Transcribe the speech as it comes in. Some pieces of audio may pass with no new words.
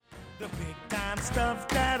time stuff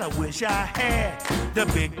that I wish I had. The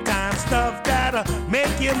big time stuff that'll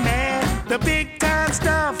make you mad. The big time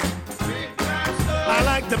stuff. I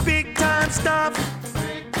like the big time stuff.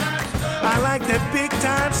 I like the big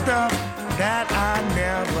time stuff that I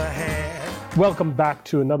never had. Welcome back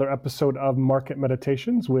to another episode of Market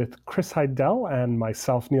Meditations with Chris Heidel and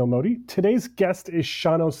myself, Neil Modi. Today's guest is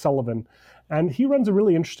Sean O'Sullivan, and he runs a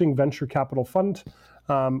really interesting venture capital fund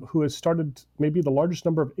who has started maybe the largest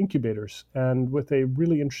number of incubators and with a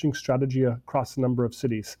really interesting strategy across a number of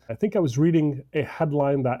cities. I think I was reading a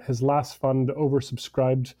headline that his last fund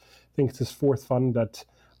oversubscribed. I think it's his fourth fund at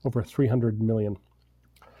over 300 million.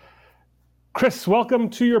 Chris, welcome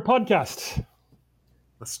to your podcast.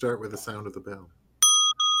 Let's start with the sound of the bell.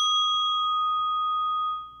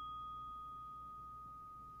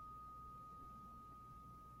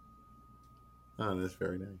 Oh, that's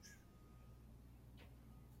very nice.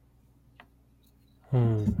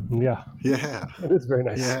 Yeah. Yeah. It is very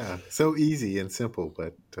nice. Yeah. So easy and simple,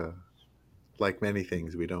 but like many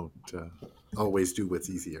things, we don't always do what's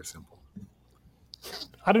easy or simple.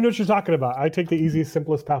 I don't know what you're talking about. I take the easiest,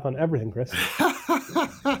 simplest path on everything, Chris.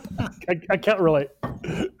 I can't relate.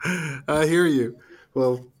 I hear you.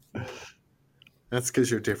 Well, that's because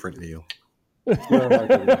you're different, Neil.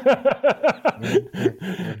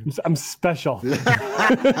 I'm special.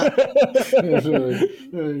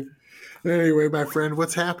 Anyway, my friend,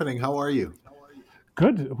 what's happening? How are you?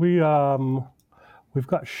 Good. We've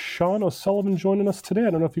got Sean O'Sullivan joining us today.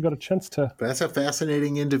 I don't know if you got a chance to. That's a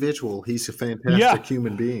fascinating individual. He's a fantastic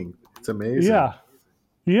human being. It's amazing.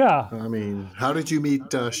 Yeah. I mean, how did you meet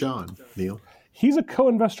Sean, Neil? He's a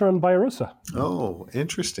co-investor on Biorosa. Oh,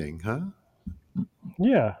 interesting, huh?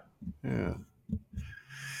 Yeah.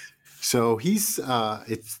 So he's,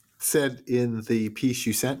 it said in the piece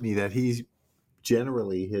you sent me that he's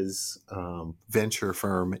generally, his venture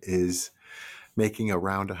firm is making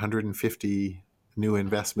around 150 new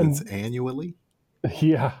investments annually.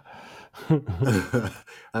 Yeah.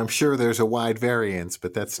 I'm sure there's a wide variance,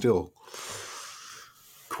 but that's still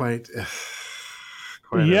quite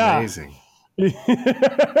amazing.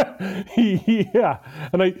 Yeah,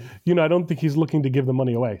 and I don't think he's looking to give the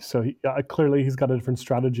money away. So clearly he's got a different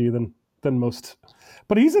strategy than most.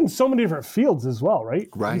 But he's in so many different fields as well, right?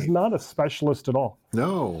 Right. He's not a specialist at all.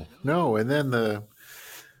 No. And then the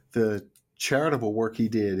charitable work he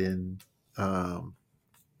did in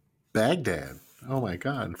Baghdad. Oh my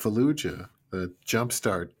God, Fallujah, the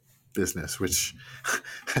Jumpstart business, which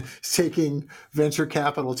is taking venture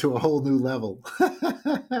capital to a whole new level.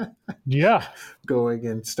 Yeah. Going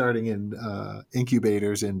and starting in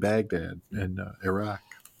incubators in Baghdad and Iraq.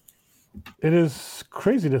 It is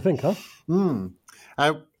crazy to think, huh?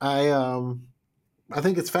 I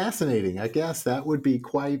think it's fascinating. I guess that would be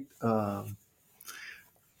quite an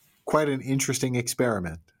interesting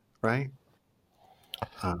experiment, right?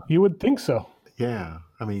 You would think so. Yeah.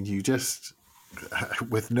 I mean, you just,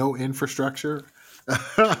 with no infrastructure,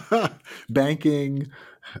 banking,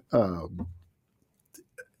 or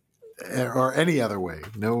any other way,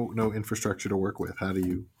 no infrastructure to work with. How do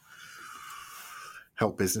you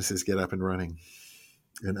help businesses get up and running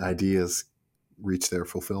and ideas reach their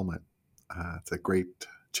fulfillment? It's a great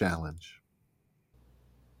challenge.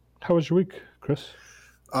 How was your week, Chris?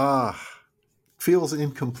 Feels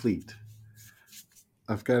incomplete.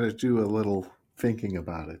 I've got to do a little thinking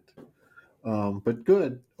about it. But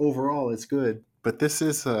good. Overall, it's good. But this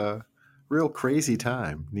is a real crazy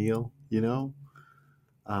time, Neil,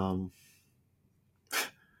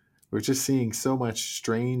 we're just seeing so much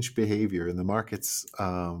strange behavior, and the markets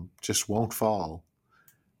just won't fall,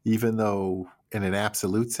 even though in an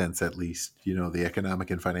absolute sense, at least, the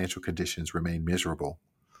economic and financial conditions remain miserable.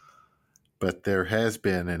 But there has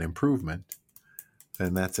been an improvement,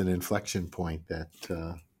 and that's an inflection point that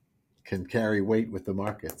can carry weight with the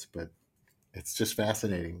markets. But it's just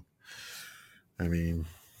fascinating. I mean,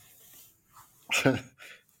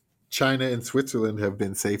 China and Switzerland have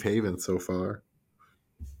been safe havens so far,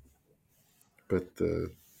 but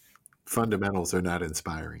the fundamentals are not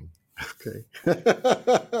inspiring. Okay.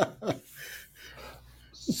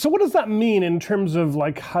 So what does that mean in terms of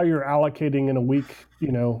like how you're allocating in a week,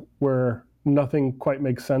 where nothing quite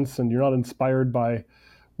makes sense and you're not inspired by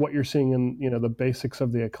what you're seeing in, the basics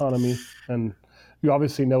of the economy, and you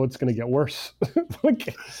obviously know it's going to get worse.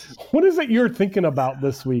 Like, what is it you're thinking about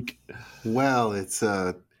this week? Well, it's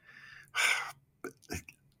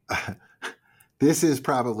this is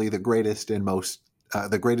probably the greatest and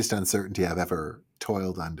the greatest uncertainty I've ever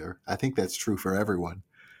toiled under. I think that's true for everyone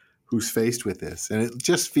who's faced with this. And it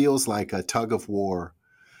just feels like a tug of war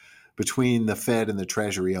between the Fed and the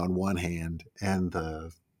Treasury on one hand and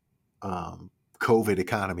the COVID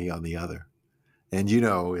economy on the other. And, you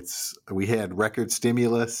know, we had record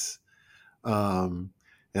stimulus, and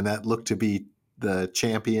that looked to be the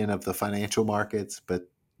champion of the financial markets. But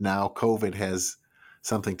now COVID has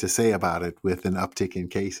something to say about it with an uptick in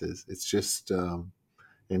cases. It's just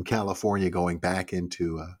in California going back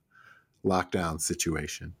into a lockdown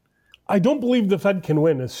situation. I don't believe the Fed can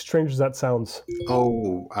win, as strange as that sounds.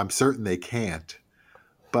 Oh, I'm certain they can't.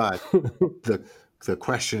 But the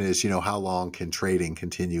question is, you know, how long can trading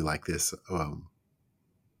continue like this?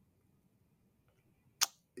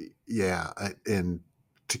 And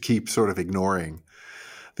to keep sort of ignoring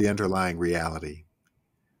the underlying reality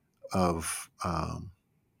of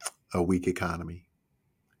a weak economy.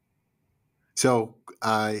 So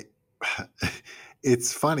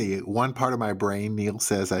it's funny. One part of my brain, Neil,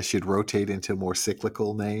 says I should rotate into more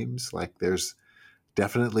cyclical names. Like there's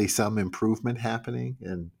definitely some improvement happening,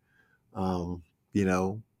 and you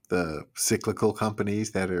know, the cyclical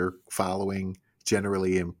companies that are following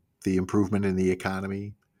generally the improvement in the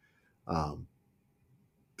economy.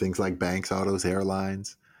 Things like banks, autos,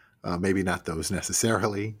 airlines. Maybe not those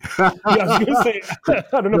necessarily. Yeah, I was going to say,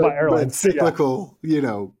 I don't know about airlines. But cyclical, you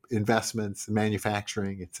know, investments,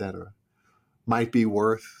 manufacturing, et cetera, might be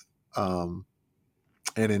worth an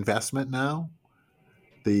investment now.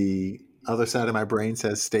 The other side of my brain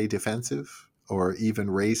says stay defensive or even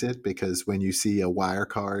raise it, because when you see a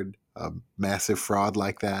Wirecard, a massive fraud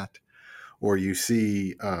like that, or you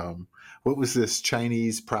see, what was this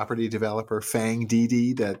Chinese property developer, Fang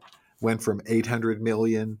Didi, that went from 800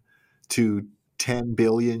 million to 10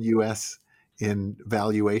 billion US in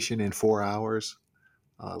valuation in 4 hours,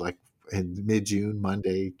 like in mid-June,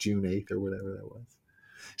 Monday, June 8th or whatever that was.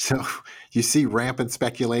 So you see rampant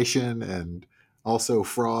speculation and also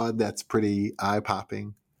fraud that's pretty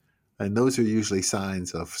eye-popping. And those are usually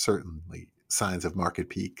certainly signs of market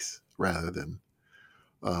peaks rather than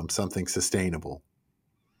something sustainable.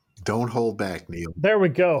 Don't hold back, Neil. There we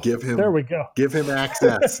go. Give him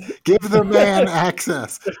access. Give the man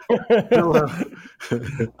access.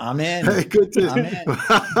 I'm in. Hey, I'm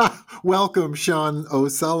in. Welcome, Sean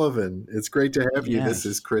O'Sullivan. It's great to have you. Yes. This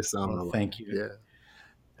is Chris on the line. Thank you. Yeah.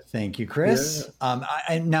 Thank you, Chris.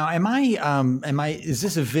 Yeah. Now, is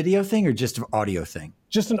this a video thing or just an audio thing?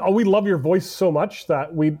 We love your voice so much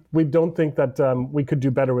that we don't think that we could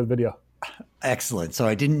do better with video. Excellent. So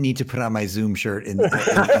I didn't need to put on my Zoom shirt in the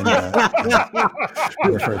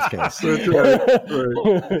first case. That's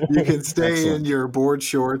right. You can stay Excellent. in your board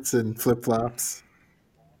shorts and flip-flops.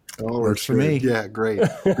 Oh, works for me. Yeah, great.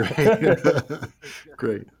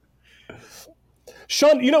 Great.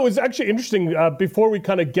 Sean, you know, it's actually interesting. Before we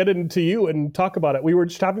kind of get into you and talk about it, we were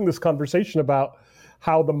just having this conversation about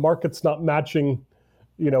how the market's not matching,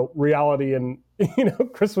 you know, reality. And, you know,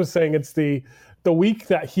 Chris was saying it's the week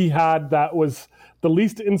that he had that was the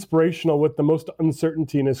least inspirational with the most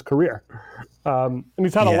uncertainty in his career. And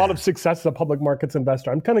he's had a lot of success as a public markets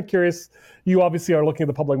investor. I'm kind of curious. You obviously are looking at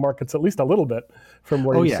the public markets at least a little bit from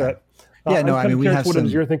where you sit. We have what it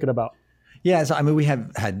is you're thinking about. Yeah, so I mean, we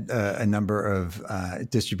have had a number of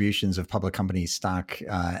distributions of public company stock,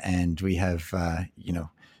 and we have,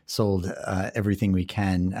 sold everything we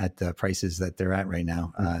can at the prices that they're at right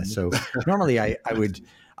now. So normally, I would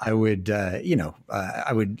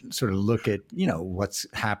sort of look at what's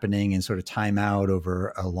happening and sort of time out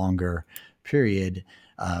over a longer period.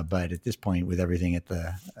 But at this point, with everything at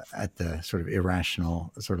the sort of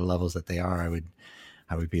irrational sort of levels that they are,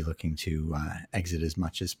 I would be looking to exit as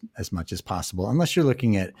much as possible, unless you're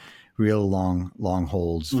looking at real long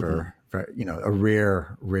holds for a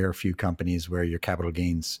rare few companies where your capital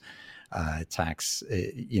gains tax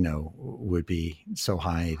would be so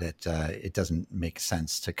high that it doesn't make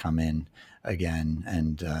sense to come in again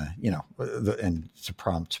and and to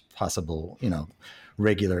prompt possible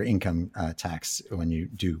regular income tax when you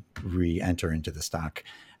do re-enter into the stock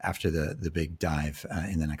after the big dive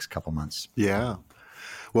in the next couple months. Yeah.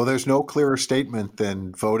 Well, there's no clearer statement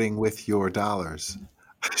than voting with your dollars,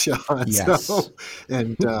 Sean. Yes.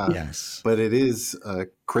 Yes. But it is a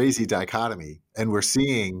crazy dichotomy. And we're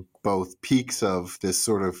seeing both peaks of this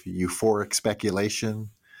sort of euphoric speculation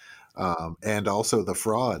and also the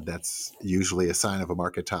fraud that's usually a sign of a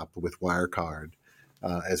market top with Wirecard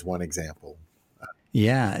as one example.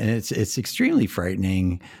 Yeah, and it's extremely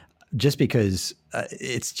frightening. Just because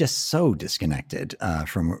it's just so disconnected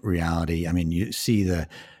from reality. I mean, you see the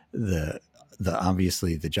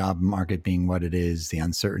obviously the job market being what it is, the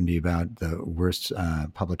uncertainty about the worst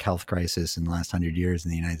public health crisis in the last 100 years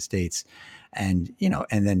in the United States, And,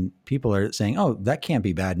 and then people are saying, oh, that can't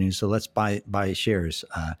be bad news. So let's buy shares.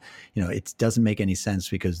 It doesn't make any sense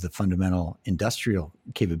because the fundamental industrial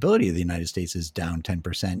capability of the United States is down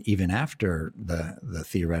 10%, even after the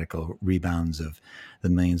theoretical rebounds of the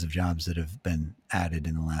millions of jobs that have been added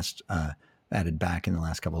back in the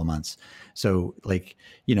last couple of months. So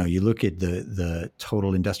you look at the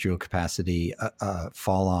total industrial capacity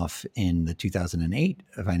fall off in the 2008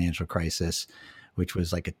 financial crisis, which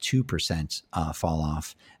was like a 2% fall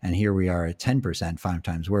off. And here we are at 10%, 5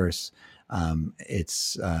 times worse.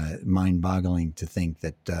 It's mind-boggling to think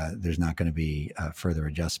that there's not going to be further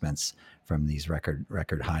adjustments from these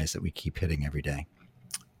record highs that we keep hitting every day.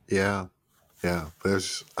 Yeah.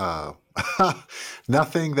 There's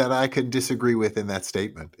nothing that I can disagree with in that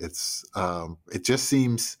statement. It just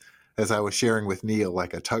seems, as I was sharing with Neil,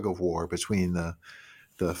 like a tug of war between the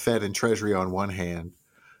Fed and Treasury on one hand,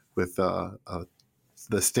 with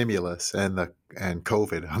the stimulus and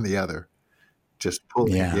COVID on the other, just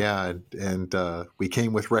pulling. Yeah. And we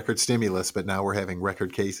came with record stimulus, but now we're having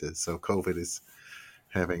record cases. So COVID is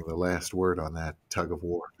having the last word on that tug of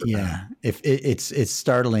war. Yeah, if it's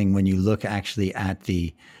startling when you look actually at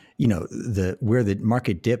the where the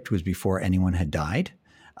market dipped was before anyone had died.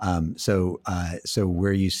 So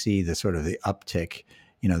where you see the sort of the uptick,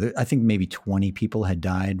 I think maybe 20 people had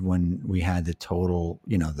died when we had the total,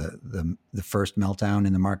 the first meltdown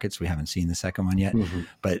in the markets. We haven't seen the second one yet,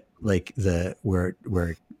 but where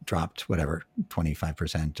it dropped, whatever,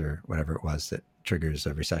 25% or whatever it was that triggers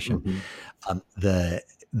a recession. Then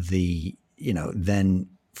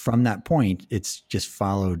from that point, it's just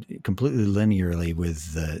followed completely linearly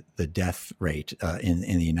with the death rate in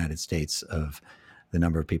the United States of the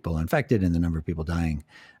number of people infected and the number of people dying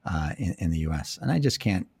in the U.S. And I just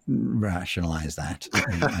can't rationalize that.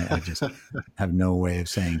 I just have no way of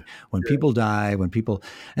saying when people die, and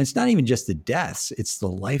it's not even just the deaths, it's the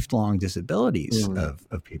lifelong disabilities of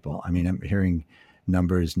people. I mean, I'm hearing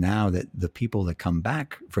numbers now that the people that come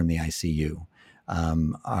back from the ICU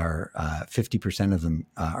are 50% of them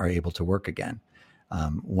are able to work again.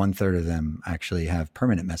 1/3 of them actually have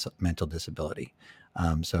permanent mental disability.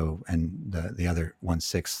 And the other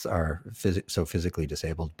 1/6 are so physically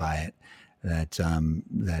disabled by it that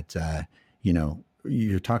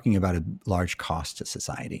you're talking about a large cost to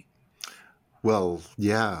society. Well,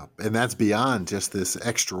 yeah, and that's beyond just this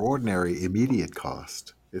extraordinary immediate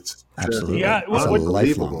cost. It's absolutely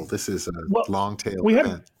unbelievable. This is a long tail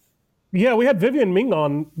event. We had Vivian Ming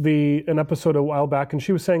on an episode a while back, and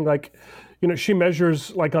she was saying she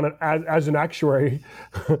measures as an actuary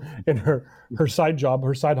in her side job,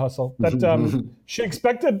 her side hustle, that she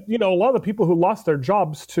expected a lot of the people who lost their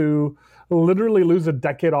jobs to literally lose a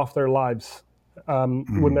decade off their lives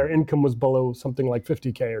when their income was below something like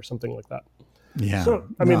 50K or something like that. Yeah. So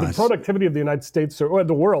the productivity of the United States or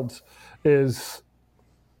the world is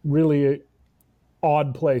really an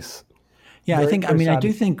odd place. Yeah, I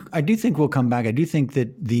do think we'll come back. I do think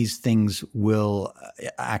that these things will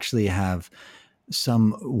actually have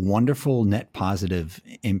some wonderful net positive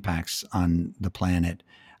impacts on the planet,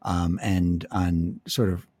 and on sort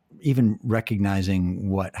of even recognizing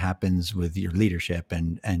what happens with your leadership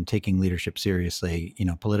and taking leadership seriously,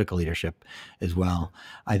 political leadership as well.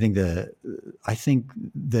 I think at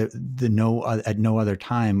no other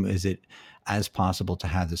time is it as possible to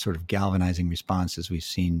have the sort of galvanizing response as we've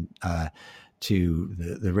seen to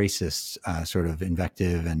the racist sort of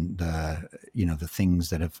invective and the things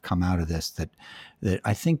that have come out of this. That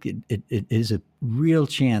I think it is a real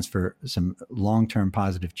chance for some long-term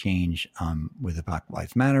positive change with the Black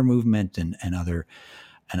Lives Matter movement and other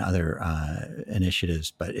initiatives.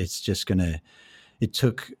 But it's just it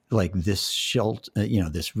took this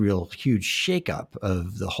real huge shakeup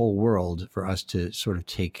of the whole world for us to sort of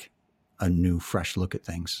take a new, fresh look at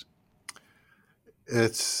things.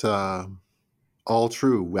 It's all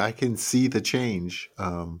true. I can see the change,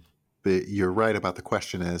 but you're right about the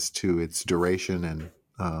question as to its duration and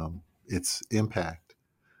its impact.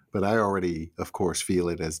 But I already, of course, feel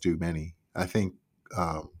it, as do many. I think,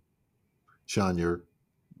 Sean, you're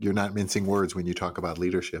not mincing words when you talk about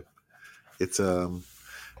leadership. It's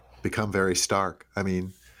become very stark. I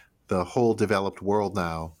mean, the whole developed world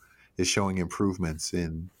now is showing improvements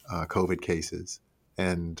in COVID cases,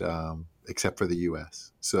 and except for the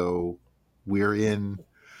U.S. So we're in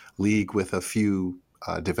league with a few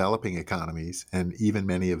developing economies, and even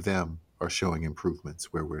many of them are showing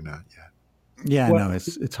improvements where we're not yet. Yeah, no,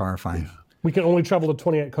 it's horrifying. We can only travel to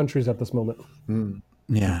 28 countries at this moment.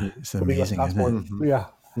 Yeah, it's amazing, isn't it? Yeah.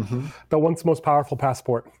 The once most powerful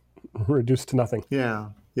passport reduced to nothing. Yeah.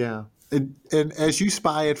 Yeah. And as you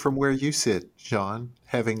spy it from where you sit, Sean,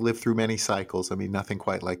 having lived through many cycles, I mean, nothing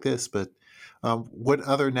quite like this, but what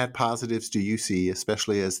other net positives do you see,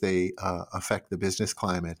 especially as they affect the business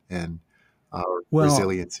climate and our Well,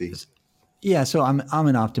 resiliency? yeah, so I'm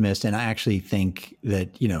an optimist, and I actually think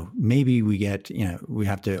that maybe we have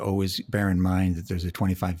to always bear in mind that there's a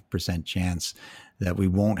 25% chance that we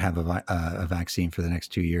won't have a vaccine for the next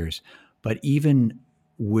 2 years. But even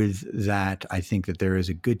with that, I think that there is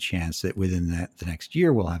a good chance that within the next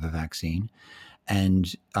year we'll have a vaccine,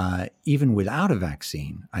 and even without a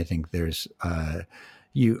vaccine, I think there's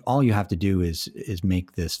all you have to do is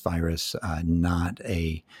make this virus not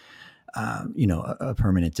a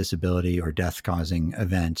permanent disability or death-causing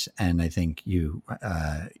event, and I think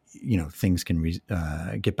things can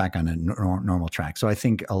get back on a normal track. So I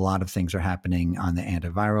think a lot of things are happening on the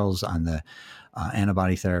antivirals, on the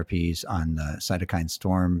antibody therapies, on the cytokine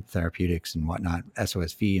storm therapeutics and whatnot.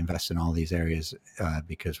 SOSV invests in all these areas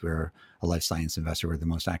because we're a life science investor. We're the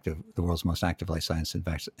world's most active life science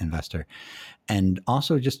investor, and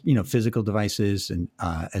also just physical devices and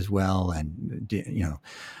as well, and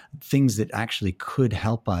things that actually could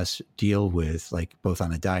help us deal with, like both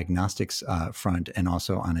on a diagnostics front and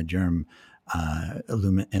also on a germ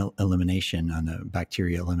elimination, on the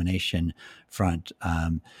bacteria elimination front,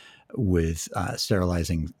 with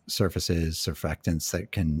sterilizing surfaces, surfactants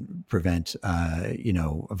that can prevent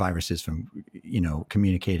viruses from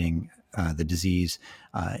communicating the disease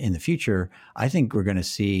in the future. I think we're going to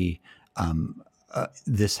see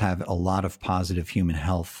this have a lot of positive human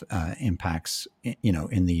health impacts,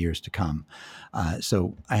 in the years to come.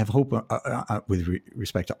 So I have hope with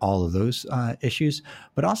respect to all of those issues,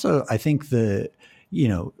 but also I think this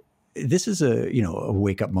is a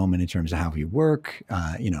wake up moment in terms of how we work.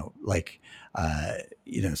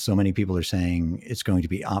 So many people are saying it's going to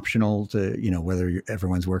be optional to, whether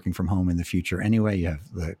everyone's working from home in the future anyway. You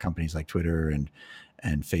have the companies like Twitter and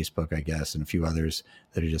Facebook, I guess, and a few others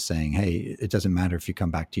that are just saying, hey, it doesn't matter if you come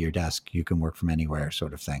back to your desk, you can work from anywhere,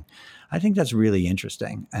 sort of thing. I think that's really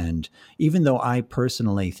interesting. And even though I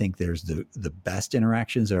personally think there's the best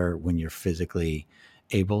interactions are when you're physically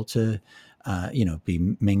able to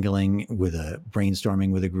be mingling with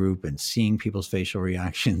brainstorming with a group and seeing people's facial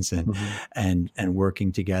reactions and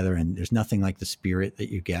working together. And there's nothing like the spirit that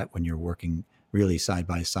you get when you're working really side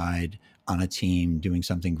by side on a team, doing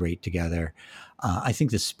something great together. I think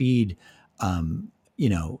the speed,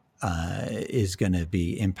 is going to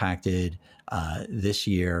be impacted this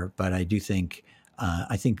year, but I do think,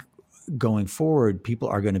 going forward, people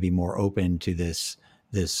are going to be more open to this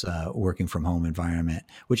working from home environment,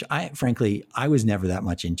 which I was never that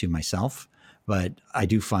much into myself, but I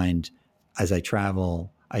do find as I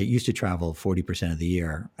travel, I used to travel 40% of the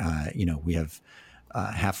year. We have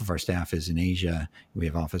half of our staff is in Asia. We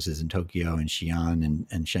have offices in Tokyo and Xi'an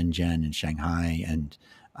and Shenzhen and Shanghai and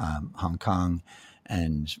Hong Kong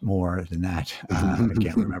and more than that. I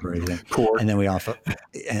can't remember everything. Cork. And then we also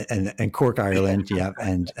and Cork, Ireland, yeah,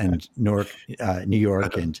 and Newark, New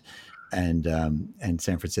York, and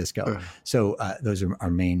San Francisco. So those are our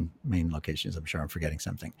main locations. I'm sure I'm forgetting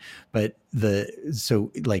something, but I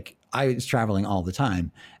was traveling all the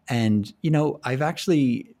time, and I've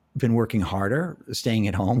actually been working harder, staying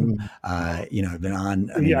at home. I've been on.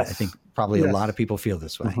 I think probably a lot of people feel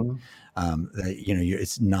this way.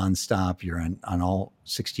 It's nonstop. You're on all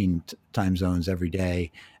 16 time zones every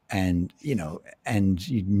day, and and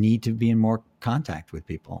you need to be in more contact with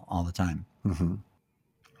people all the time. Mm-hmm.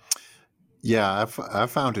 Yeah,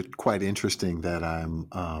 I've found it quite interesting that I'm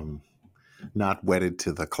not wedded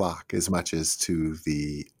to the clock as much as to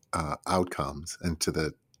the outcomes and to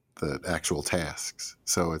the actual tasks.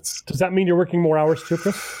 So does that mean you're working more hours too,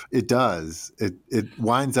 Chris? It does. It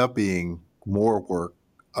winds up being more work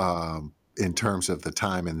in terms of the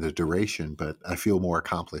time and the duration, but I feel more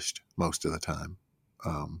accomplished most of the time.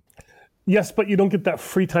 Yes, but you don't get that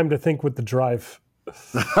free time to think with the drive.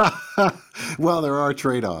 Well, there are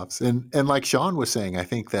trade-offs, and like Sean was saying, I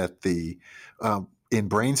think that in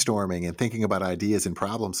brainstorming and thinking about ideas and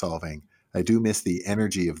problem solving, I do miss the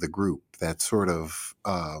energy of the group. That sort of,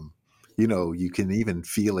 you can even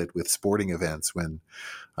feel it with sporting events. When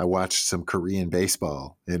I watched some Korean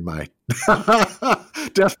baseball in my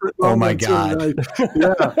desperate moment. Oh my God!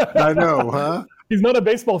 Yeah, I know, huh? He's not a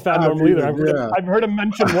baseball fan normally either. I've heard him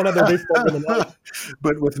mention one other baseball game in life.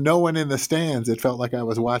 But with no one in the stands, it felt like I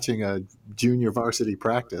was watching a junior varsity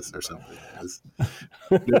practice or something.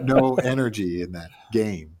 There's no energy in that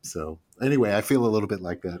game. So anyway, I feel a little bit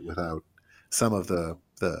like that without some of the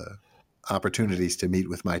opportunities to meet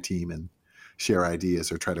with my team and share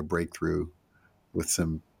ideas or try to break through with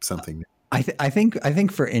something new. I think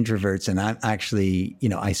for introverts, and I'm actually,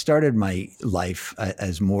 I started my life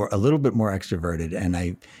as a little bit more extroverted, and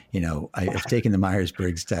I've taken the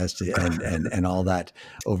Myers-Briggs test and all that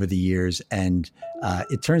over the years, and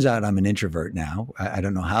it turns out I'm an introvert now. I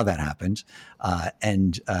don't know how that happened,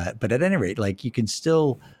 but at any rate, like you can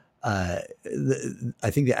still. I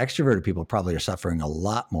think the extroverted people probably are suffering a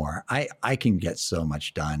lot more. I can get so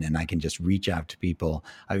much done, and I can just reach out to people.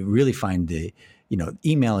 I really find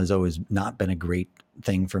email has always not been a great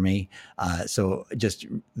thing for me. So just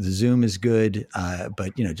the Zoom is good,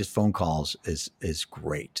 but just phone calls is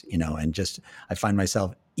great. And just I find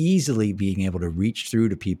myself easily being able to reach through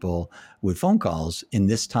to people with phone calls in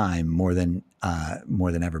this time more than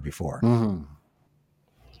ever before. Mm-hmm.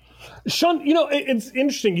 Sean, it's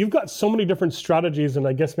interesting. You've got so many different strategies, and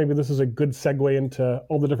I guess maybe this is a good segue into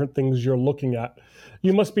all the different things you're looking at.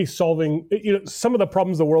 You must be solving, some of the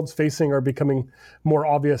problems the world's facing are becoming more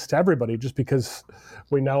obvious to everybody just because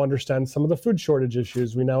we now understand some of the food shortage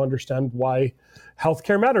issues. We now understand why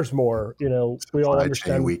healthcare matters more. We all understand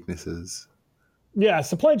supply chain weaknesses. Yeah,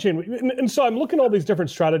 supply chain. And so I'm looking at all these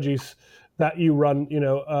different strategies that you run,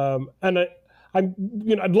 and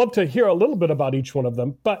I'd love to hear a little bit about each one of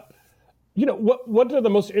them, but what are the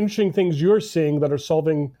most interesting things you're seeing that are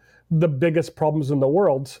solving the biggest problems in the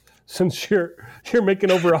world, since you're making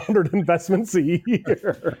over 100 investments a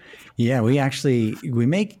year? Yeah, we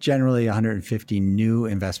make generally 150 new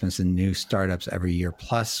investments in new startups every year.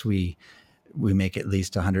 Plus we make at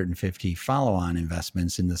least 150 follow-on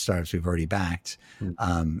investments in the startups we've already backed.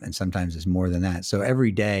 And sometimes it's more than that. So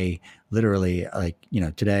every day, literally,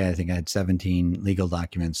 today, I think I had 17 legal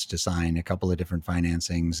documents to sign, a couple of different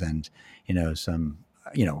financings, and, some,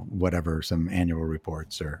 some annual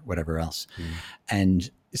reports or whatever else. And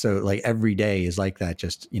so every day is like that,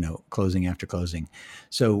 just, closing after closing.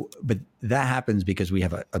 So, but that happens because we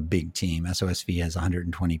have a big team. SOSV has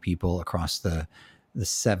 120 people across the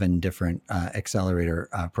 7 different accelerator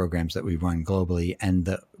programs that we run globally. And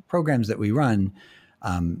the programs that we run,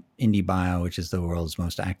 IndieBio, which is the world's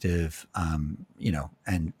most active,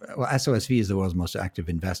 SOSV is the world's most active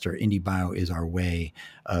investor. IndieBio is our way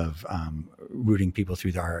of rooting people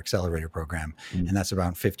through our accelerator program. And that's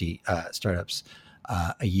about 50 startups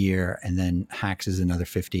a year. And then Hacks is another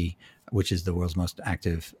 50, which is the world's most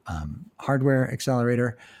active hardware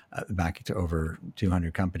accelerator, back to over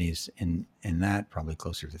 200 companies in that, probably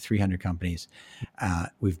closer to 300 companies.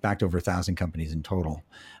 We've backed over 1,000 companies in total.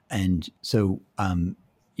 And so,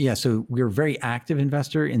 so we're a very active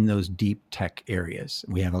investor in those deep tech areas.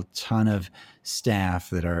 We have a ton of staff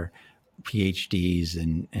that are PhDs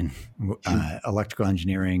in electrical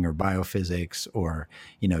engineering or biophysics, or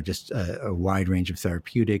just a wide range of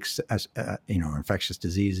therapeutics, as infectious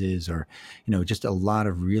diseases, or just a lot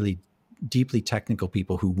of really deeply technical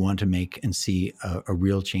people who want to make and see a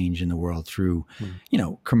real change in the world through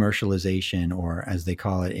commercialization, or as they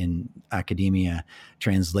call it in academia,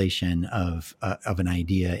 translation of an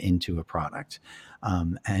idea into a product.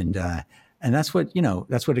 And that's what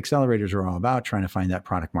accelerators are all about, trying to find that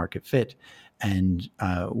product market fit. And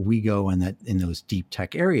we go in those deep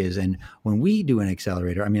tech areas. And when we do an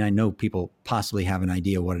accelerator, I mean, I know people possibly have an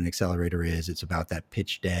idea what an accelerator is. It's about that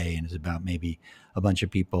pitch day, and it's about maybe a bunch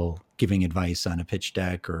of people giving advice on a pitch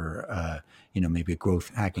deck, or maybe a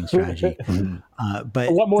growth hacking strategy. But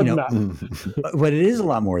a lot more than that. But it is a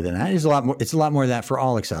lot more than that. It's a lot more than that for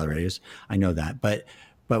all accelerators. I know that, but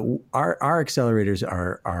our accelerators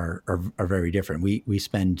are very different. We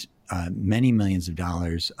spend many millions of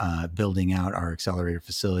dollars building out our accelerator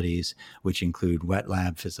facilities, which include wet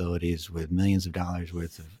lab facilities with millions of dollars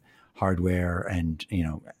worth of hardware and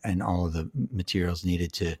all of the materials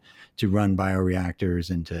needed to run bioreactors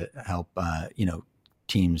and to help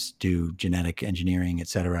teams do genetic engineering, et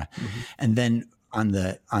cetera. And then on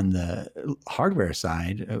the hardware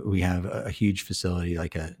side, we have a huge facility,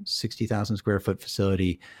 like a 60,000 square foot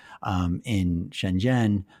facility in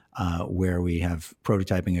Shenzhen, where we have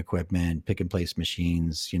prototyping equipment, pick and place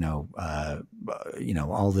machines,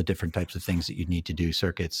 all the different types of things that you'd need to do,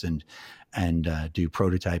 circuits and do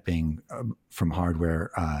prototyping from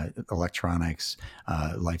hardware, electronics,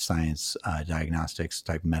 life science, diagnostics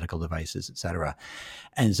type medical devices, et cetera.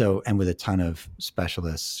 And with a ton of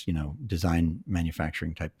specialists, design,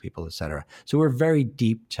 manufacturing type people, et cetera. So we're a very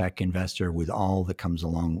deep tech investor with all that comes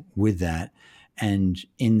along with that. And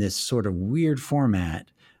in this sort of weird format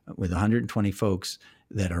with 120 folks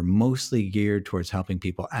that are mostly geared towards helping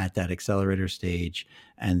people at that accelerator stage,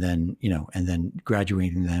 and then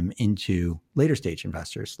graduating them into later stage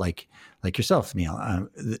investors like yourself, Neil,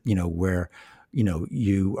 where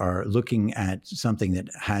you are looking at something that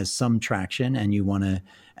has some traction, and you want to,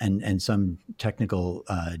 and some technical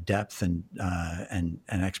depth and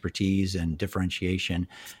expertise and differentiation,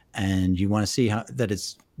 and you want to see how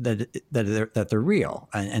that they're real.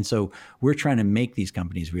 And so we're trying to make these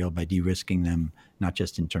companies real by de-risking them, not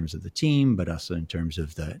just in terms of the team, but also in terms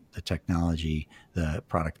of the technology, the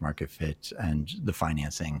product market fit, and the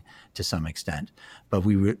financing to some extent. But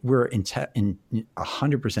we're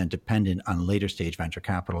 100% dependent on later stage venture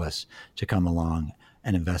capitalists to come along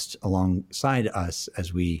and invest alongside us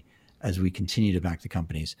as we continue to back the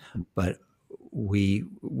companies. But we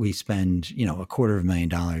spend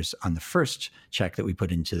 $250,000 on the first check that we put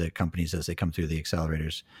into the companies as they come through the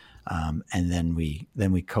accelerators, and then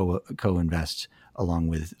we co-invest along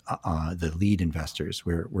with the lead investors.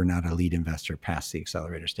 We're not a lead investor past the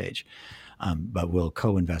accelerator stage, but we'll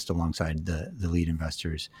co-invest alongside the lead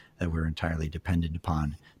investors that we're entirely dependent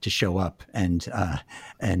upon to show up and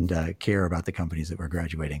care about the companies that we're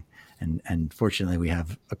graduating. And fortunately, we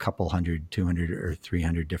have a couple 100, 200, or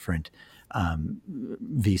 300 different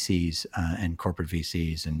VCs and corporate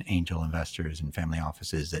VCs and angel investors and family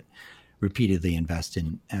offices that repeatedly invest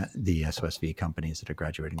in the SOSV companies that are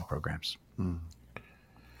graduating the programs.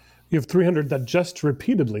 You have 300 that just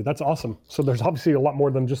repeatedly. That's awesome. So there's obviously a lot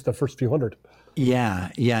more than just the first few hundred.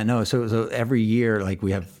 Yeah. No. So every year, like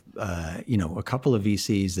we have, a couple of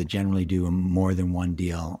VCs that generally do more than one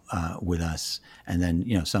deal with us, and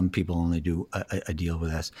then some people only do a deal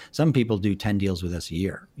with us. Some people do 10 deals with us a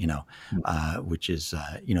year. Which is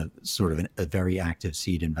sort of a very active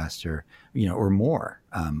seed investor, or more.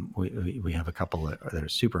 We have a couple that are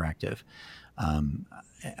super active,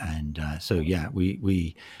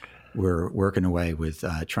 we're working away with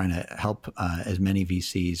trying to help as many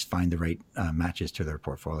VCs find the right matches to their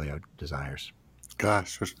portfolio desires.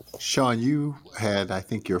 Gosh, Sean, you had, I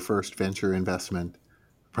think, your first venture investment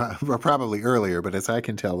probably earlier, but as I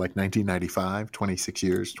can tell, like 1995, 25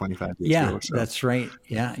 years ago or so. That's right.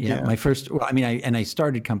 Yeah. My first, I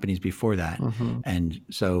started companies before that. Mm-hmm. And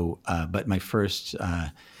so, but my first,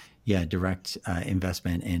 direct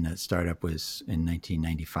investment in a startup was in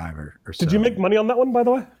 1995 or so. Did you make money on that one, by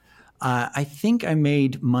the way? I think I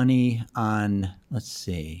made money on, let's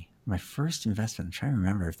see, my first investment. I'm trying to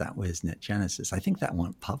remember if that was NetGenesis. I think that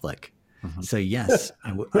went public. Mm-hmm. So yes,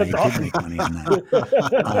 I did make money on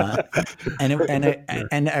that.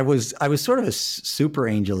 And I was sort of a super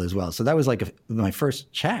angel as well. So that was like my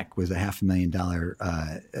first check was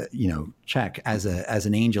 $500,000, check as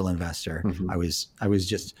an angel investor. Mm-hmm. I was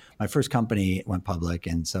just, my first company went public.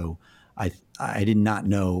 And so I did not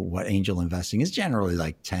know what angel investing is. Generally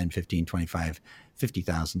like 10, 15, 25,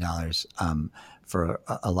 $50,000 for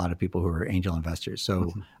a lot of people who are angel investors. So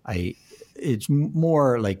mm-hmm. It's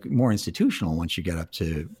more institutional once you get up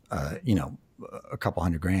to a couple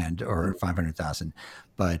 $100,000 or 500,000.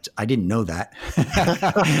 But I didn't know that.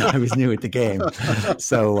 I was new at the game,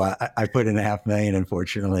 so I put in $500,000,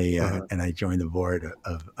 unfortunately, and I joined the board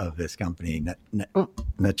of this company,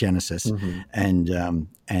 NetGenesis, mm-hmm.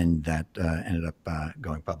 and that ended up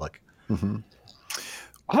going public. Mm-hmm.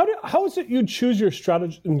 How is it you choose your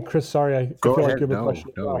strategy? And Chris, sorry, I feel like you have a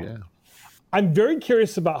question. No, yeah. I'm very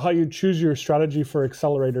curious about how you choose your strategy for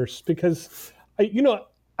accelerators, because having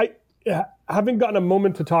gotten a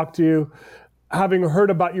moment to talk to you, having heard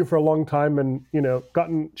about you for a long time, and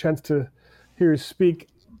gotten a chance to hear you speak,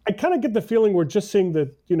 I kind of get the feeling we're just seeing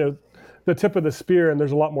the tip of the spear, and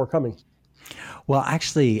there's a lot more coming. Well,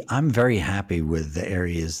 actually, I'm very happy with the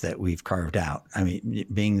areas that we've carved out. I mean,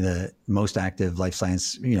 being the most active life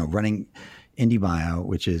science, running IndieBio,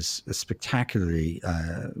 which is a spectacularly,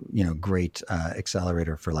 great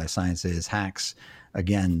accelerator for life sciences. HAX,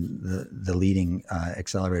 again, the leading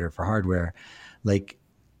accelerator for hardware. Like,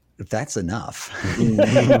 that's enough, and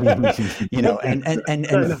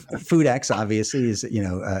FoodX obviously is,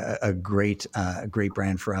 a great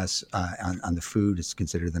brand for us on the food. It's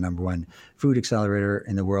considered the number one food accelerator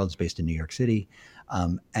in the world. It's based in New York City.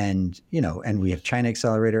 And we have China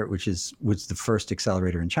Accelerator, which was the first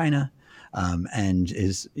accelerator in China, and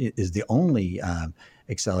is the only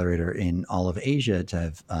accelerator in all of Asia to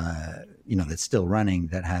have, that's still running,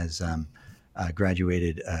 that has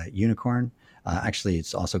graduated unicorn. Actually,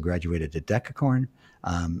 it's also graduated to decacorn,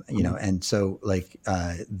 and so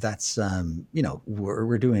that's,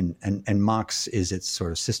 we're doing, and Mox is its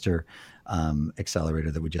sort of sister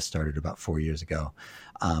accelerator that we just started about 4 years ago.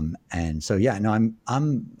 And so,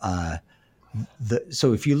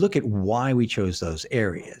 so if you look at why we chose those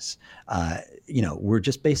areas, we're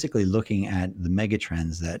just basically looking at the mega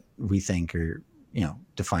trends that we think are,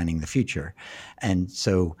 defining the future. And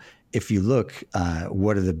so if you look,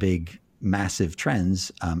 what are the big massive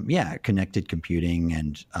trends, connected computing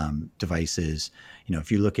and devices. If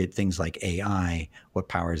you look at things like AI, what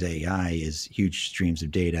powers AI is huge streams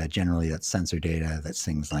of data. Generally, that's sensor data. That's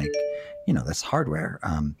things like, that's hardware,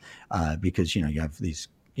 because you have these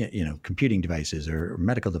computing devices or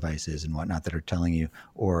medical devices and whatnot that are telling you,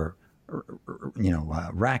 or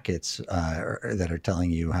rackets that are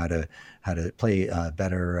telling you how to play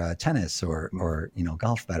better tennis or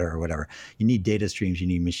golf better or whatever. You need data streams. You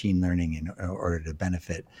need machine learning in order to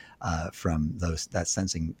benefit from that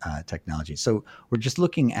sensing technology. So we're just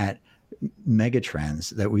looking at megatrends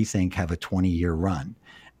that we think have a 20-year run.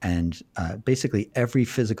 And basically every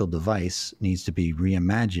physical device needs to be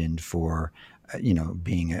reimagined for,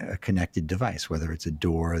 being a connected device, whether it's a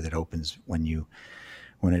door that opens when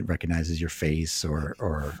it recognizes your face,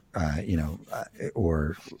 or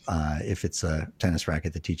if it's a tennis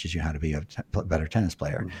racket that teaches you how to be a better tennis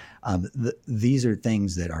player. These are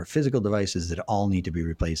things that are physical devices that all need to be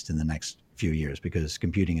replaced in the next few years because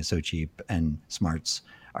computing is so cheap and smarts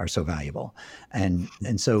are so valuable. And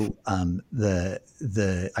so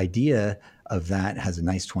the idea of that has a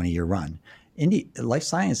nice 20-year run. Life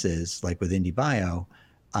sciences, like with IndieBio,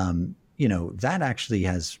 that actually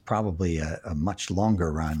has probably a much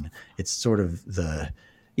longer run. It's sort of the,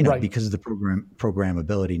 right, because of the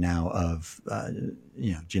programmability now of,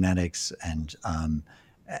 genetics and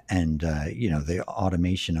the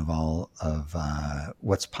automation of all of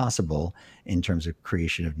what's possible in terms of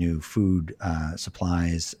creation of new food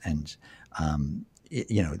supplies and,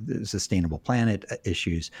 the sustainable planet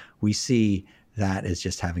issues. We see that is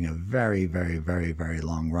just having a very, very, very, very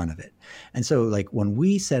long run of it. And so like when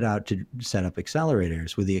we set out to set up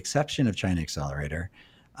accelerators, with the exception of China Accelerator,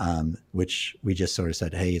 which we just sort of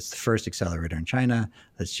said, hey, it's the first accelerator in China.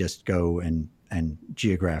 Let's just go and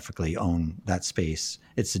geographically own that space.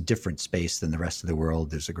 It's a different space than the rest of the world.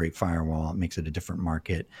 There's a great firewall. It makes it a different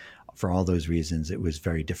market. For all those reasons, it was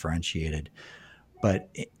very differentiated. But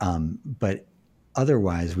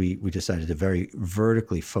otherwise, we decided to very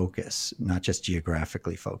vertically focus, not just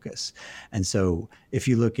geographically focus. And so if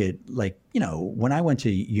you look at when I went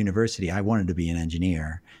to university, I wanted to be an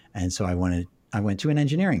engineer. And so I went to an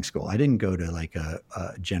engineering school. I didn't go to like a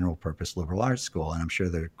general purpose liberal arts school. And I'm sure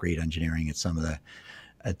they're great engineering at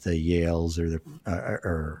at the Yales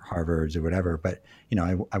or Harvards or whatever. But,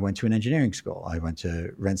 I went to an engineering school. I went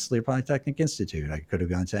to Rensselaer Polytechnic Institute. I could have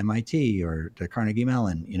gone to MIT or to Carnegie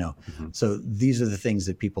Mellon, So these are the things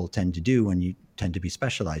that people tend to do when you tend to be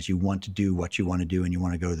specialized. You want to do what you want to do, and you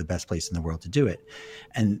want to go to the best place in the world to do it.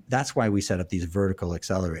 And that's why we set up these vertical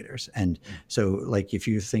accelerators. And so like if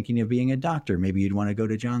you're thinking of being a doctor, maybe you'd want to go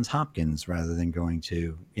to Johns Hopkins rather than going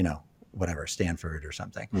to, whatever, Stanford or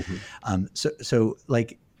something. So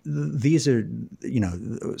like these are,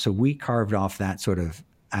 so we carved off that sort of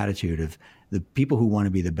attitude of the people who want to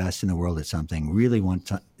be the best in the world at something really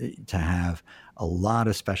want to have a lot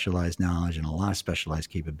of specialized knowledge and a lot of specialized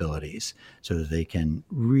capabilities so that they can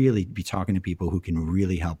really be talking to people who can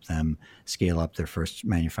really help them scale up their first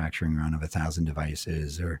manufacturing run of 1,000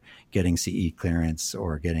 devices, or getting CE clearance,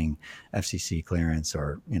 or getting FCC clearance,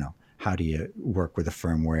 or, how do you work with a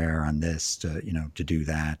firmware on this to do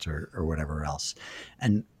that, or whatever else.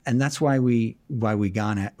 And that's why we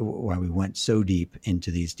went so deep into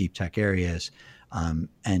these deep tech areas,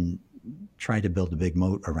 and tried to build a big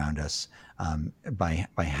moat around us, by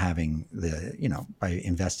having by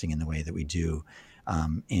investing in the way that we do,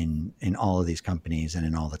 in all of these companies and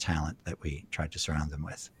in all the talent that we tried to surround them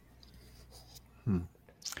with.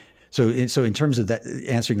 So in terms of that,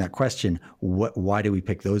 answering that question, why do we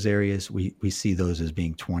pick those areas? We see those as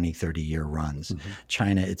being 20, 30-year runs.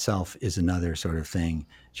 China itself is another sort of thing,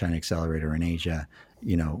 China Accelerator in Asia.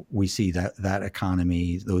 We see that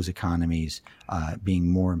economy, those economies being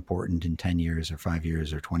more important in 10 years or 5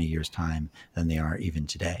 years or 20 years' time than they are even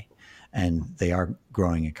today. And they are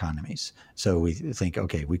growing economies. So we think,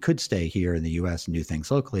 okay, we could stay here in the US and do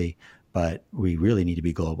things locally, but we really need to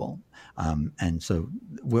be global. And so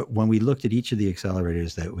when we looked at each of the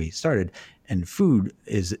accelerators that we started, and food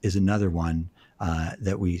is another one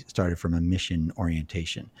that we started from a mission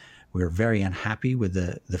orientation. We're very unhappy with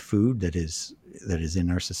the food that is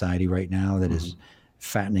in our society right now, that is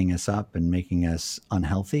fattening us up and making us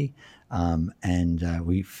unhealthy. And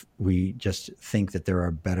we just think that there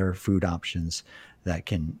are better food options that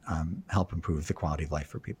can help improve the quality of life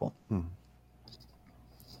for people.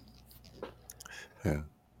 Yeah.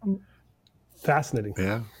 Fascinating.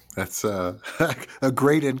 Yeah, that's a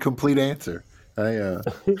great and complete answer.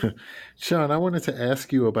 Sean, I wanted to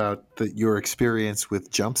ask you about your experience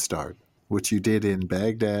with Jumpstart, which you did in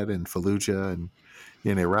Baghdad and Fallujah, and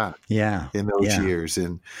in Iraq Yeah. in those Yeah. years.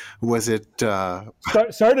 And was it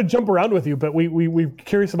Sorry to jump around with you, but we're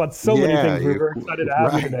curious about so many things. We're very excited to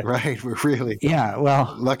have you today. Right. We're really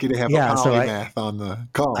Well, lucky to have a polymath on the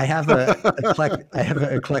call. I have an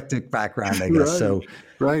eclectic background, I guess. Right. So,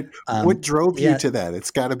 right. What drove you yeah. to that?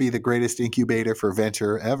 It's got to be the greatest incubator for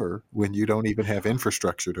venture ever when you don't even have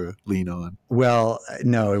infrastructure to lean on. Well,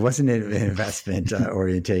 no, it wasn't an investment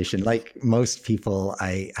orientation. Like most people,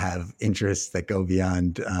 I have interests that go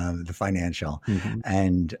beyond the financial,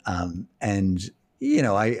 and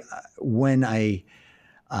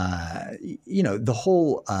the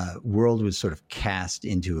whole world was sort of cast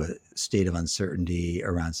into a state of uncertainty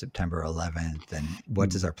around September 11th, and what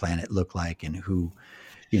does our planet look like, and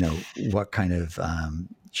what kind of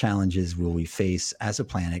challenges will we face as a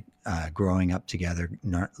planet, growing up together,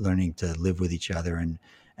 learning to live with each other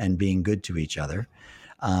and being good to each other,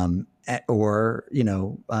 or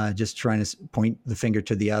just trying to point the finger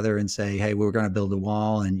to the other and say, hey, we're going to build a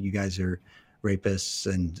wall and you guys are rapists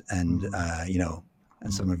and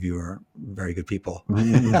and some of you are very good people.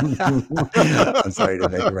 I'm sorry to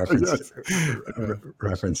make a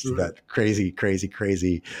reference to that crazy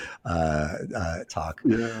talk.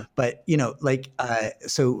 Yeah. But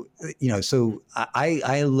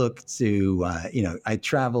I look to I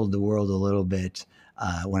traveled the world a little bit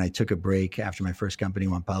when I took a break after my first company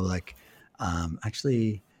went public.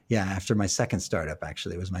 After my second startup,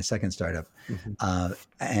 it was my second startup.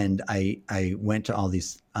 And I went to all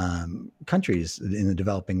these countries in the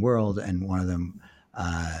developing world, and one of them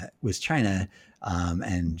was China,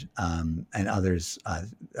 and others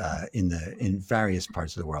in various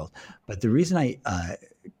parts of the world. But the reason I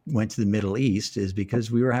went to the Middle East is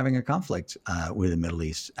because we were having a conflict with the Middle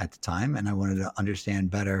East at the time, and I wanted to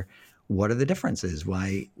understand better what are the differences.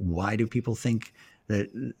 Why do people think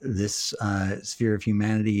that this sphere of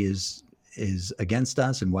humanity is against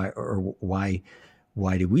us, and why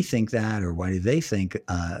do we think that, or why do they think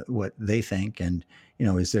what they think, and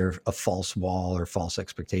is there a false wall or false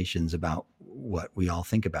expectations about what we all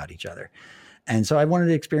think about each other? And so I wanted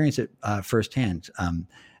to experience it firsthand,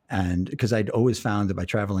 and because I'd always found that by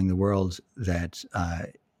traveling the world that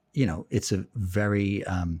it's a very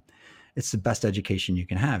it's the best education you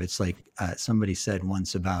can have. It's like somebody said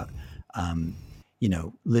once about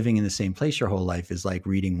living in the same place your whole life is like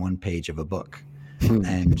reading one page of a book.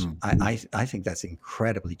 And I think that's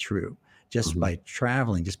incredibly true. Just by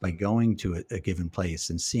traveling, just by going to a given place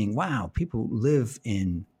and seeing, wow, people live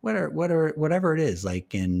in whatever it is,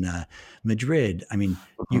 like in Madrid. I mean,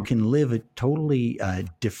 you can live a totally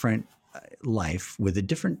different life with a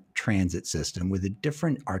different transit system, with a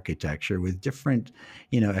different architecture, with different,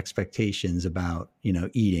 expectations about,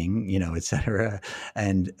 eating, et cetera.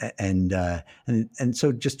 And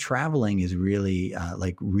so just traveling is really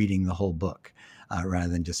like reading the whole book rather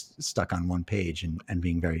than just stuck on one page and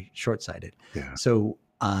being very short-sighted. Yeah. So,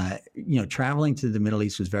 traveling to the Middle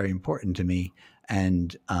East was very important to me.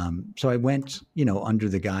 And so I went, under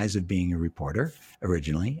the guise of being a reporter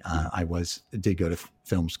originally. I did go to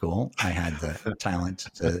film school. I had the talent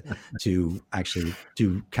to actually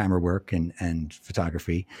do camera work and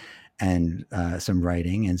photography and some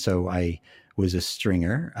writing. And so I was a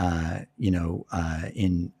stringer,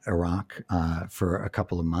 in Iraq for a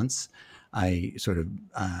couple of months. I sort of,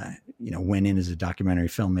 went in as a documentary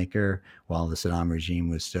filmmaker while the Saddam regime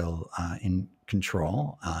was still in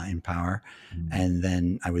control, in power. And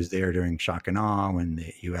then I was there during shock and awe when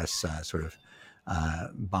the U.S.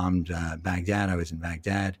 Bombed Baghdad. I was in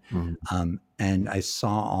Baghdad. And I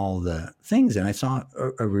saw all the things, and I saw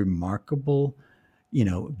a remarkable,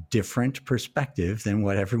 different perspective than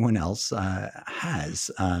what everyone else has,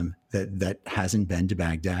 that hasn't been to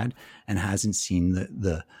Baghdad and hasn't seen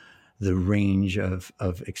the range of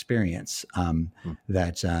experience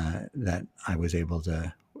that I was able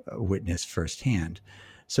to witness firsthand.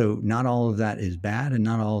 So not all of that is bad, and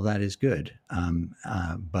not all of that is good.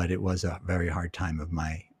 But it was a very hard time of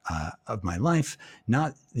my life.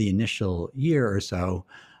 Not the initial year or so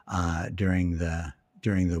during the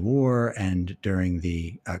war and during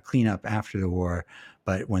the cleanup after the war,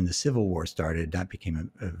 but when the Civil War started, that became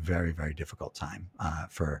a very, very difficult time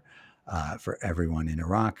for everyone in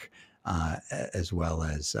Iraq. As well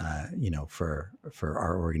as for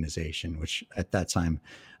our organization, which at that time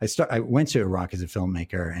I went to Iraq as a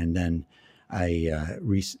filmmaker, and then I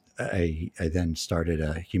then started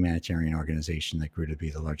a humanitarian organization that grew to be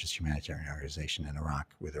the largest humanitarian organization in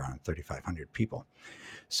Iraq with around 3,500 people.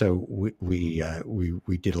 So we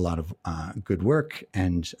did a lot of good work,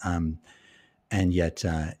 and yet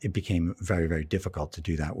it became very, very difficult to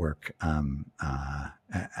do that work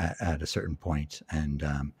at a certain point.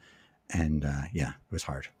 yeah, it was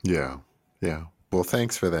hard. Yeah. Yeah. Well,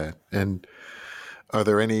 thanks for that. And are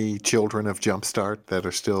there any children of Jumpstart that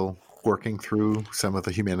are still working through some of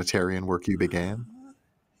the humanitarian work you began?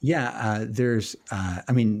 Yeah, there's.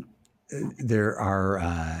 I mean, there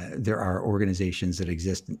are organizations that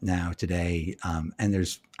exist now today, and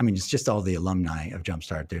there's. I mean, it's just all the alumni of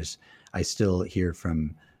Jumpstart. I still hear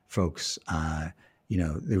from folks.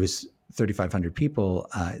 There was 3,500 people.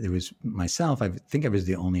 There was myself. I think I was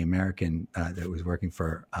the only American that was working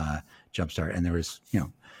for Jumpstart, and there was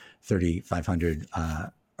 3,500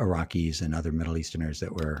 Iraqis and other Middle Easterners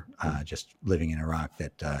that were just living in Iraq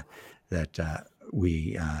that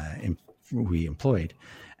we employed,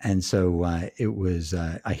 and so it was.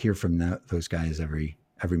 I hear from those guys every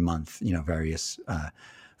month. Various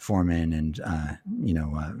foremen and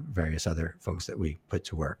various other folks that we put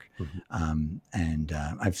to work, and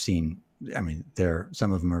I've seen. I mean,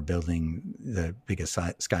 some of them are building the biggest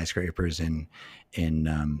skyscrapers in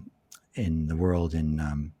the world, in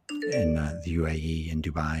the UAE, in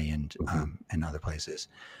Dubai, and other places,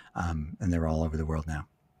 and they're all over the world now.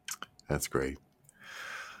 That's great.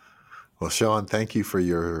 Well, Sean, thank you for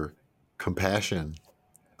your compassion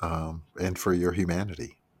and for your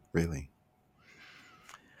humanity, really.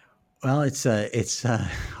 Well, it's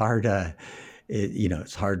hard.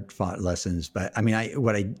 It's hard fought lessons, but I mean,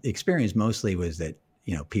 what I experienced mostly was that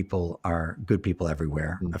people are good people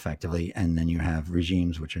everywhere, effectively, and then you have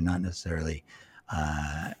regimes which are not necessarily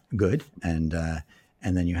good, and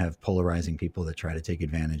then you have polarizing people that try to take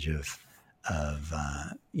advantage of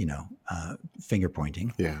finger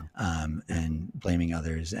pointing, and blaming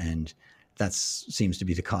others, and that seems to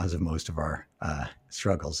be the cause of most of our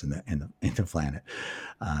struggles in the planet.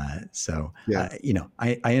 I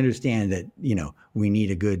understand that we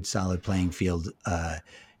need a good, solid playing field,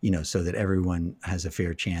 so that everyone has a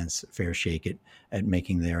fair chance, fair shake at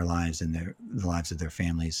making their lives and the lives of their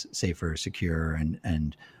families safer, secure,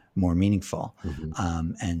 and more meaningful.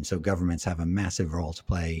 And so governments have a massive role to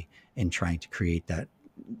play in trying to create that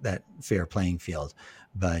fair playing field.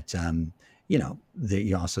 But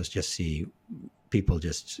you also just see people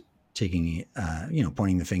just taking,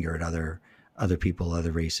 pointing the finger at other people,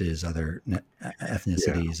 other races, other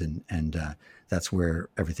ethnicities, and that's where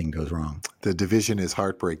everything goes wrong. The division is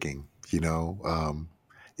heartbreaking.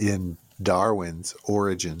 In Darwin's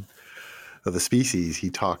Origin of the Species, he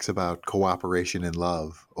talks about cooperation and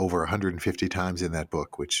love over 150 times in that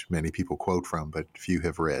book, which many people quote from, but few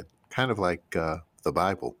have read. Kind of like the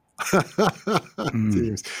Bible.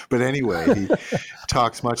 But anyway, he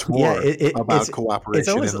talks much more about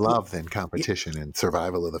cooperation and love than competition and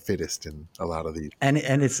survival of the fittest in a lot of these. And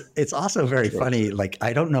it's also very funny. Like,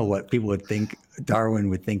 I don't know what people would think Darwin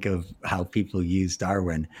would think of how people use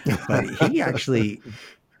Darwin, but he actually,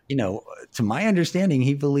 to my understanding,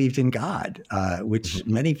 he believed in God, which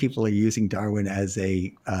many people are using Darwin as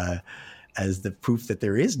as the proof that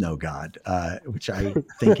there is no God, which I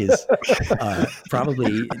think is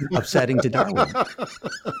probably upsetting to Darwin.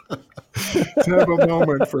 Kind of a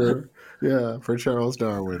moment for Charles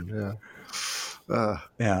Darwin.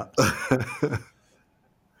 Yeah.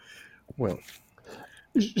 Well,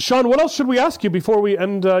 Sean, what else should we ask you before we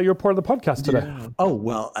end your part of the podcast today? Yeah. Oh,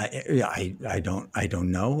 well, I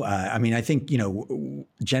don't know. I mean, I think,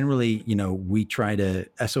 generally, we try to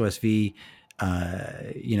SOSV.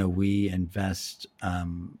 We invest,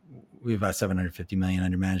 we have about $750 million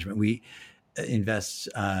under management. We invest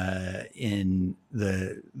in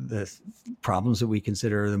the problems that we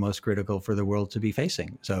consider the most critical for the world to be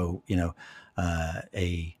facing. So,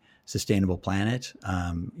 a sustainable planet,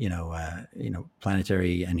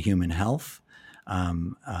 planetary and human health.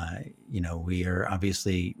 We are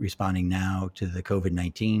obviously responding now to the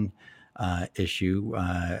COVID-19 issue.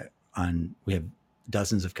 We have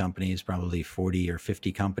dozens of companies, probably 40 or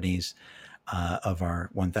 50 companies of our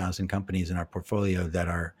 1,000 companies in our portfolio that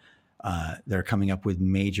are coming up with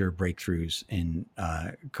major breakthroughs in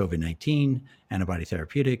COVID-19, antibody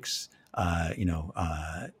therapeutics,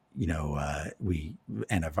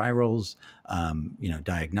 antivirals,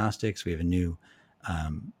 diagnostics. We have a new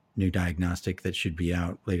diagnostic that should be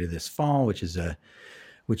out later this fall, which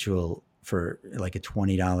will, for like a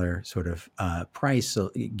 $20 sort of price,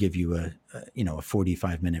 so give you a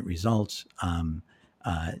 45-minute result,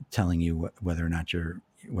 telling you whether or not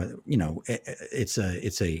it's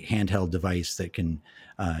a handheld device that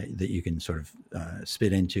you can sort of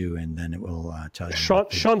spit into, and then it will tell you.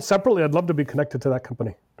 Sean, separately, I'd love to be connected to that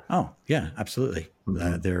company. Oh yeah, absolutely.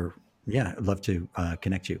 I'd love to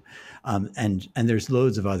connect you. And there's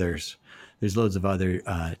loads of others there's loads of other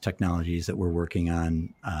technologies that we're working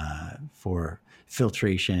on for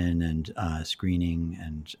filtration and screening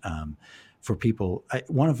and for people.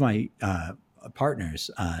 One of my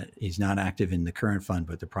partners, he's not active in the current fund,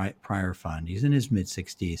 but the prior fund, he's in his mid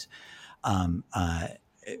 60s.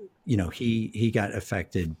 He got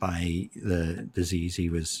affected by the disease. He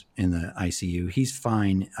was in the ICU. He's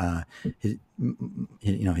fine.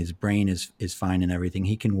 His brain is fine and everything.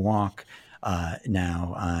 He can walk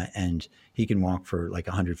now, and he can walk for like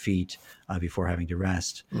 100 feet before having to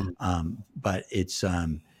rest. But it's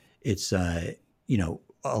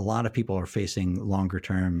a lot of people are facing longer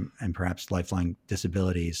term and perhaps lifelong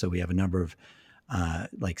disabilities. So we have a number of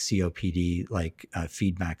like COPD,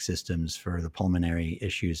 feedback systems for the pulmonary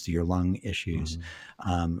issues, your lung issues,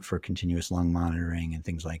 for continuous lung monitoring and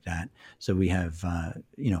things like that. So we have, a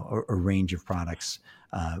range of products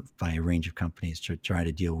by a range of companies to try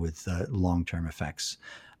to deal with long-term effects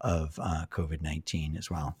of COVID-19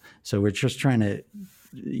 as well. So we're just trying to,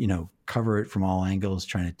 cover it from all angles,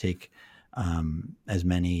 trying to take as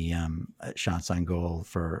many shots on goal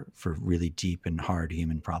for really deep and hard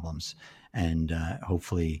human problems. And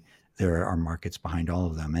hopefully there are markets behind all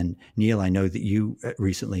of them. And Neil, I know that you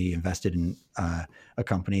recently invested in a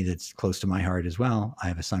company that's close to my heart as well. I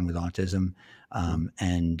have a son with autism,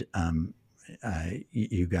 and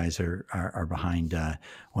you guys are behind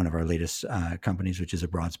one of our latest companies, which is a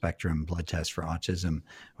broad spectrum blood test for autism,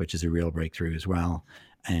 which is a real breakthrough as well.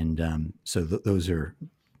 And so those are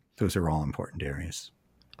all important areas.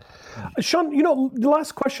 Sean, the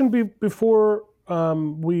last question before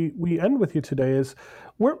we end with you today is,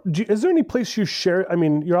 is there any place you share? I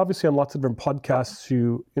mean, you're obviously on lots of different podcasts.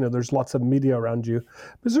 There's lots of media around you.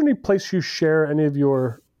 But is there any place you share any of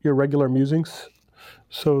your regular musings,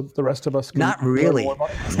 so the rest of us can? Not really.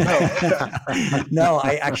 No,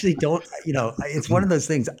 I actually don't. It's one of those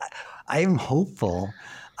things. I am hopeful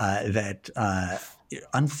that.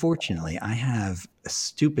 Unfortunately, I have a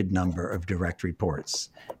stupid number of direct reports,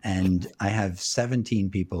 and I have 17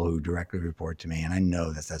 people who directly report to me, and I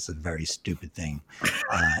know that that's a very stupid thing,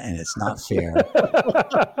 and it's not fair.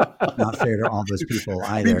 Not fair to all those people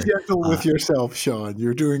either. Be gentle with yourself, Sean.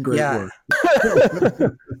 You're doing great work.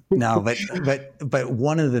 No, but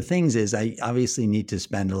one of the things is I obviously need to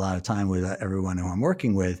spend a lot of time with everyone who I'm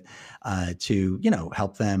working with to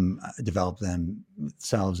help them develop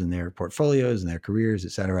themselves and their portfolios and their careers,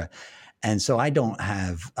 et cetera. And so I don't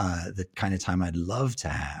have the kind of time I'd love to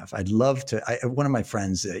have. I'd love to. One of my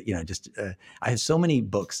friends, I have so many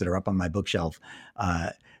books that are up on my bookshelf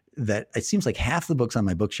that it seems like half the books on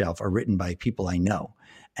my bookshelf are written by people I know.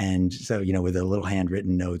 And so, with a little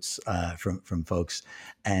handwritten notes from folks,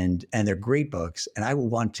 and they're great books. And I will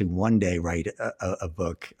want to one day write a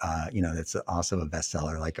book, that's also a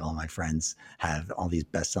bestseller, like all my friends have all these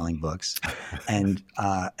best-selling books. And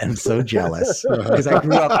I'm so jealous because I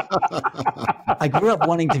grew up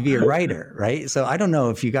wanting to be a writer, right? So I don't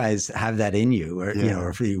know if you guys have that in you, or or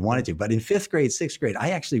if you wanted to. But in 5th grade, 6th grade,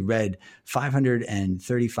 I actually read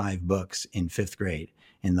 535 books in 5th grade.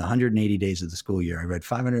 In the 180 days of the school year, I read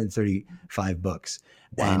 535 books.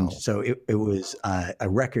 Wow. And so it was a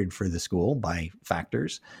record for the school by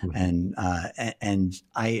factors. Mm-hmm. And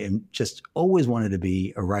I am just always wanted to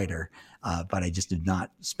be a writer, but I just did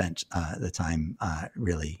not spend the time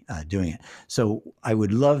really doing it. So I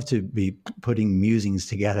would love to be putting musings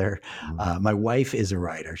together. Mm-hmm. My wife is a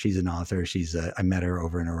writer. She's an author. I met her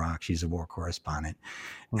over in Iraq. She's a war correspondent.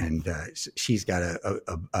 And she's got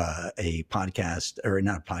a podcast, or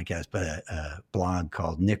not a podcast, but a blog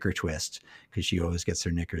called Knicker Twist, because she always gets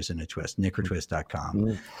her knickers in a twist,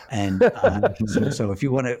 knickertwist.com. And so if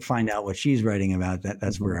you want to find out what she's writing about,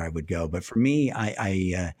 that's where I would go. But for me,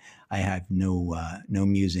 I have no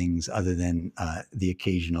musings other than the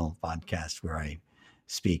occasional podcast where I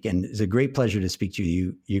speak. And it's a great pleasure to speak to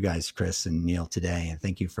you guys, Chris and Neil, today. And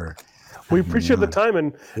thank you for. We appreciate the time,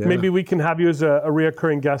 and maybe we can have you as a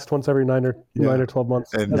reoccurring guest once every 9 or 12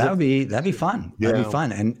 months. And that'd be fun. Yeah. That'd be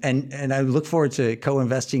fun. And I look forward to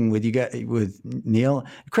co-investing with you guys, with Neil.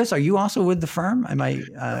 Chris, are you also with the firm? I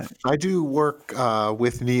do work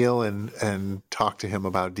with Neil and talk to him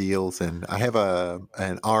about deals, and I have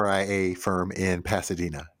an RIA firm in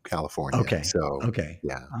Pasadena, California. Okay. So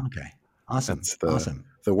yeah. Okay. Awesome. That's the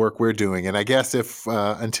the work we're doing. And I guess if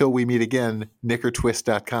until we meet again,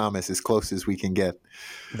 nickertwist.com is as close as we can get.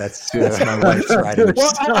 That's my wife's writing.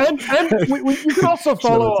 Well, and you can also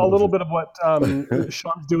follow a little bit of what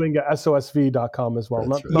Sean's doing at SOSV.com as well.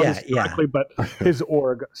 Not directly, but his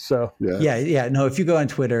org. So yeah. No, if you go on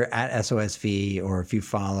Twitter at SOSV, or if you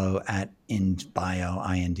follow at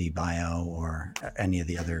INDBio, or any of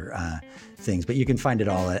the other things, but you can find it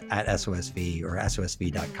all at SOSV or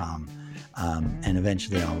SOSV.com. And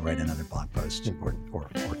eventually I'll write another blog post or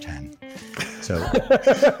 10. So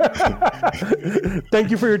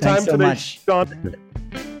thank you for your time so today, much. Sean.